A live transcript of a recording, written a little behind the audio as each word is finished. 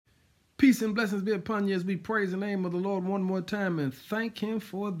Peace and blessings be upon you as we praise the name of the Lord one more time and thank him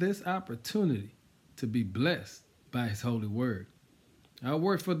for this opportunity to be blessed by his holy word. Our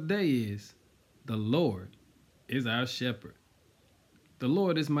word for today is, the Lord is our shepherd. The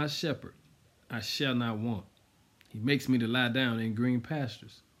Lord is my shepherd. I shall not want. He makes me to lie down in green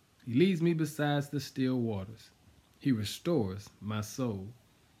pastures. He leads me beside the still waters. He restores my soul.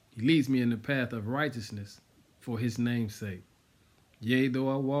 He leads me in the path of righteousness for his name's sake. Yea, though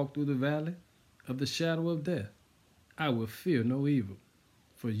I walk through the valley of the shadow of death, I will fear no evil,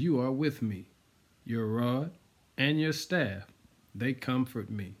 for you are with me. Your rod and your staff, they comfort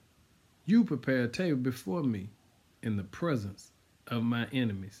me. You prepare a table before me in the presence of my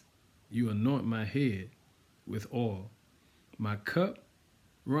enemies. You anoint my head with oil. My cup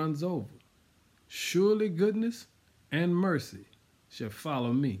runs over. Surely goodness and mercy shall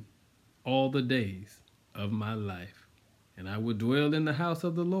follow me all the days of my life, and I will dwell in the house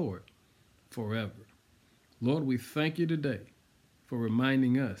of the Lord forever. Lord, we thank you today for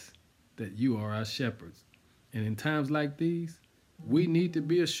reminding us that you are our shepherds. And in times like these, we need to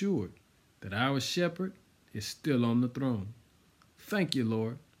be assured that our shepherd is still on the throne. Thank you,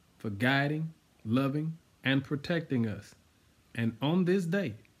 Lord, for guiding, loving, and protecting us. And on this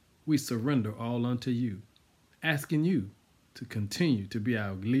day, we surrender all unto you, asking you to continue to be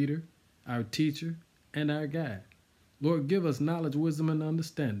our leader, our teacher, and our guide. Lord, give us knowledge, wisdom, and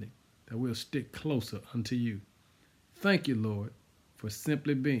understanding that we'll stick closer unto you. Thank you, Lord, for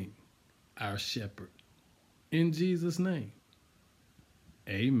simply being our shepherd. In Jesus' name,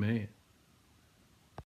 amen.